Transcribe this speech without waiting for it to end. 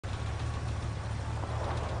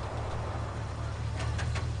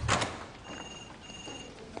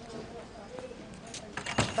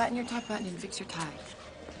Button your top button and fix your tie.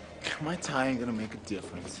 My tie ain't gonna make a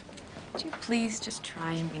difference. Would you please just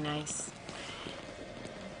try and be nice?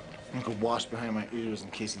 I'm gonna wash behind my ears in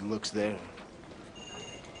case he looks there.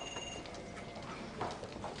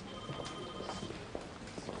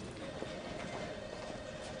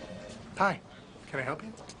 Hi, can I help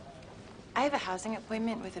you? I have a housing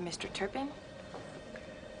appointment with a Mr. Turpin.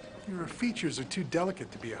 Your features are too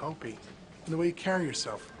delicate to be a Hopi. And the way you carry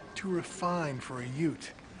yourself, too refined for a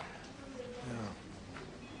Ute.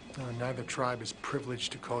 No. No, neither tribe is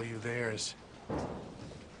privileged to call you theirs.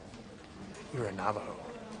 You're a Navajo.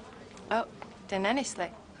 Oh, Denanisle.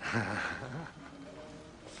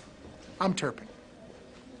 I'm Turpin.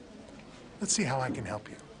 Let's see how I can help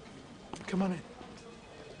you. Come on in.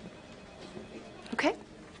 Okay.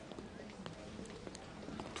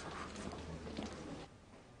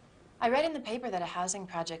 I read in the paper that a housing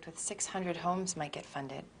project with 600 homes might get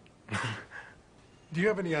funded. Do you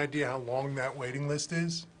have any idea how long that waiting list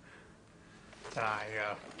is?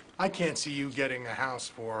 I can't see you getting a house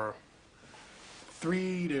for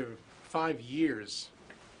 3 to 5 years.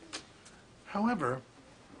 However,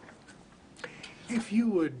 if you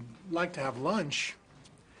would like to have lunch,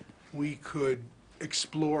 we could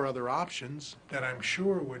explore other options that I'm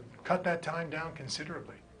sure would cut that time down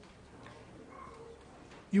considerably.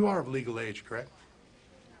 You are of legal age, correct?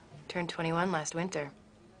 Turned 21 last winter.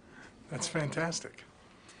 That's fantastic.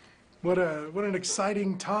 What an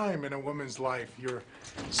exciting time in a woman's life. You're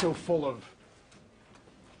so full of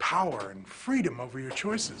power and freedom over your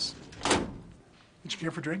choices. Did you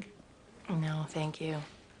care for a drink? No, thank you.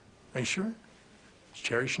 Are you sure? It's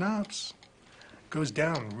cherry schnapps. Goes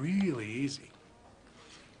down really easy.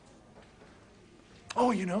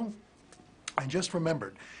 Oh, you know, I just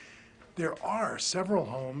remembered. There are several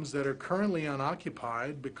homes that are currently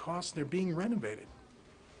unoccupied because they're being renovated.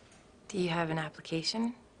 Do you have an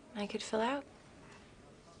application I could fill out?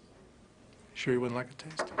 Sure you wouldn't like a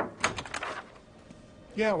taste?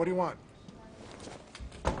 Yeah, what do you want?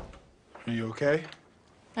 Are you okay?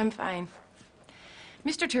 I'm fine.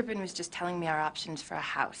 Mr. Turpin was just telling me our options for a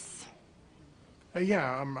house.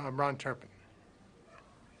 Yeah, I'm Ron Turpin.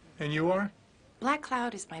 And you are? Black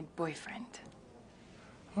Cloud is my boyfriend.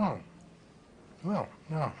 Oh. Well,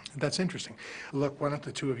 no, that's interesting. Look, why don't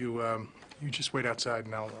the two of you, you just wait outside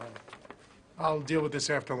and I'll deal with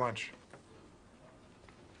this after lunch.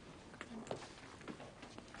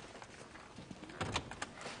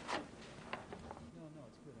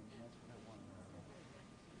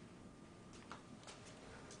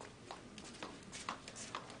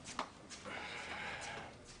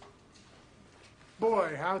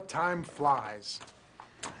 Boy, how time flies.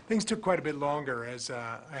 Things took quite a bit longer as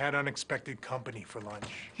I had unexpected company for lunch.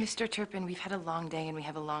 Mr. Turpin, we've had a long day and we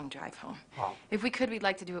have a long drive home. Oh. If we could, we'd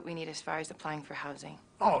like to do what we need as far as applying for housing.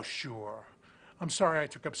 Oh, sure. I'm sorry I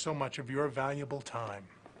took up so much of your valuable time.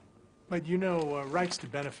 But you know, rights to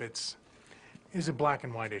benefits is a black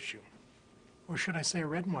and white issue. Or should I say a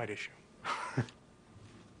red and white issue? Do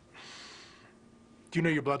you know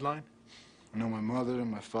your bloodline? I know my mother,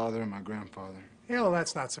 my father, and my grandfather. Yeah, well,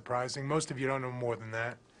 that's not surprising. Most of you don't know more than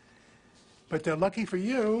that. But lucky for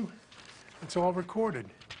you, it's all recorded.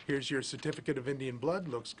 Here's your certificate of Indian blood.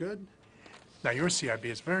 Looks good. Now, your CIB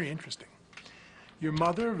is very interesting. Your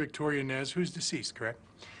mother, Victoria Nez, who's deceased, correct?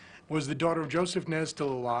 Was the daughter of Joseph Nez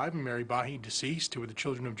still alive, and Mary Bahi deceased, who were the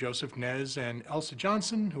children of Joseph Nez and Elsa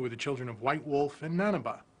Johnson, who were the children of White Wolf and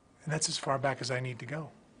Nanaba. And that's as far back as I need to go,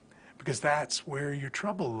 because that's where your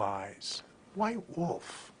trouble lies. White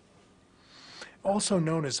Wolf, also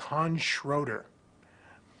known as Hans Schroeder,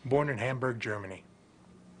 born in Hamburg, Germany.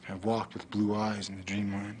 I've walked with blue eyes in the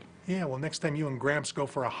dreamland. Yeah, well, next time you and Gramps go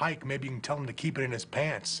for a hike, maybe you can tell him to keep it in his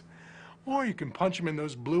pants. Or you can punch him in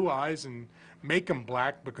those blue eyes and make him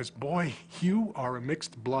black, because, boy, you are a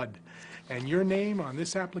mixed blood. And your name on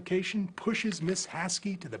this application pushes Miss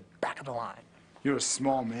Haskey to the back of the line. You're a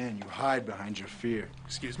small man. You hide behind your fear.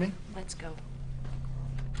 Excuse me? Let's go.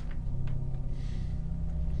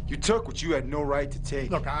 You took what you had no right to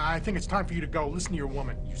take. Look, I think it's time for you to go. Listen to your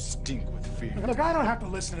woman. You stink with fear. Look, I don't have to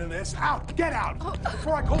listen to this. Out! Get out!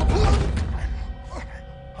 Before I call the police!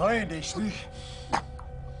 Hi, Ashley.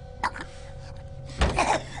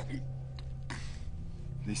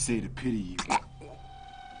 They say to pity you.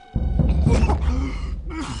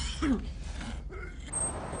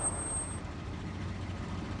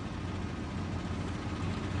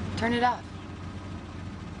 Turn it off.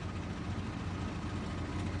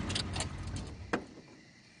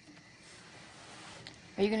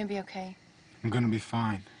 Are you gonna be okay? I'm gonna be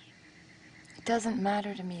fine. It doesn't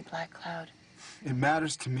matter to me, Black Cloud. It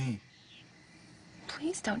matters to me.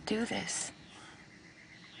 Please don't do this.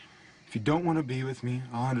 If you don't want to be with me,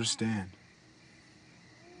 I'll understand.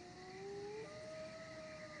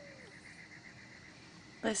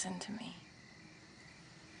 Listen to me.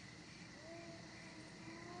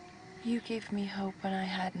 You gave me hope when I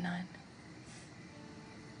had none.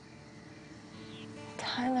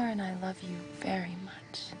 Tyler and I love you very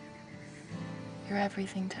much. You're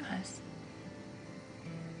everything to us.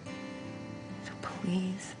 So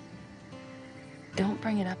please, don't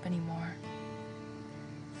bring it up anymore.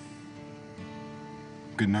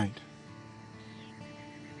 Good night.